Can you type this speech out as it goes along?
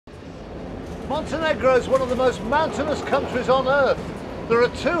Montenegro is one of the most mountainous countries on Earth. There are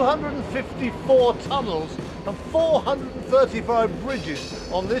 254 tunnels and 435 bridges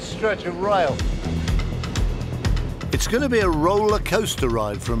on this stretch of rail. It's going to be a roller coaster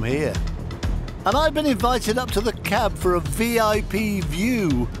ride from here. And I've been invited up to the cab for a VIP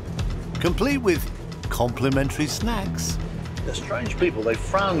view, complete with complimentary snacks. They're strange people, they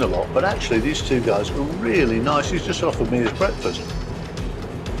frown a lot, but actually these two guys were really nice. He's just offered me his breakfast.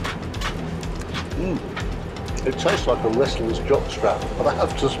 It tastes like a wrestler's jockstrap, but I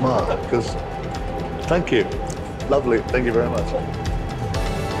have to smile because, thank you. Lovely, thank you very much.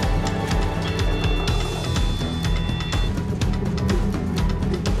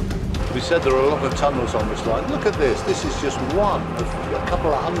 We said there are a lot of tunnels on this line. Look at this is just one of a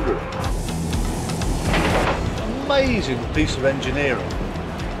couple of hundred. Amazing piece of engineering.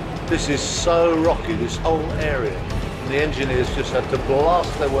 This is so rocky, this whole area. And the engineers just had to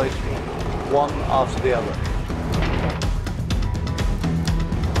blast their way through, one after the other.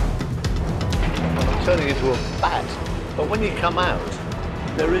 I'm turning into a bat, but when you come out,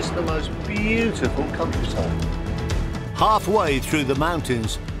 there is the most beautiful countryside. Halfway through the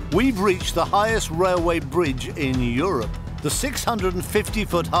mountains, we've reached the highest railway bridge in Europe, the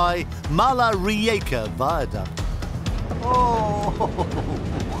 650-foot-high Mala Rijeka Viaduct. Oh!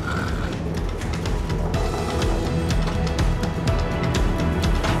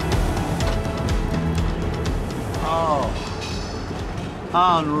 Oh!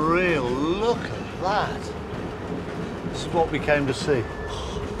 Unreal! Look at that! This is what we came to see.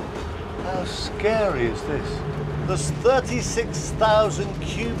 How scary is this? There's 36,000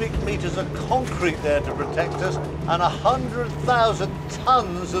 cubic meters of concrete there to protect us and 100,000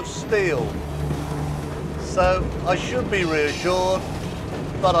 tons of steel. So I should be reassured,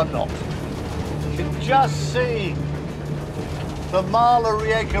 but I'm not. You can just see the Mala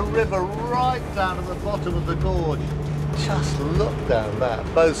Rijeka River right down at the bottom of the gorge. Just look down that.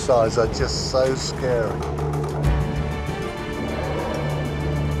 Both sides are just so scary.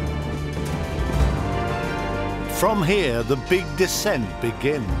 From here, the big descent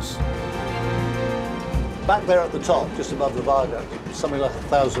begins. Back there at the top, just above the viaduct, something like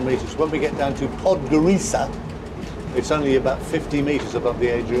 1,000 metres. When we get down to Podgorica, it's only about 50 metres above the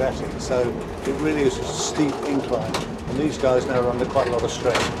Adriatic, so it really is a steep incline. And these guys now are under quite a lot of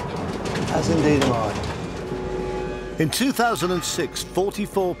stress, as indeed am I. In 2006,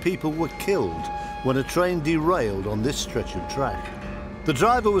 44 people were killed when a train derailed on this stretch of track. The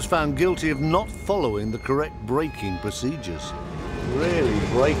driver was found guilty of not following the correct braking procedures. Really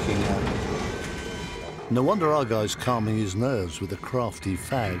braking out. No wonder our guy's calming his nerves with a crafty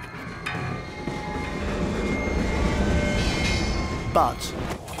fag. But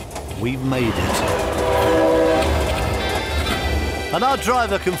we've made it. And our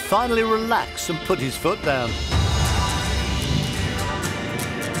driver can finally relax and put his foot down.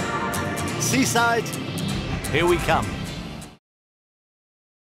 Seaside, here we come.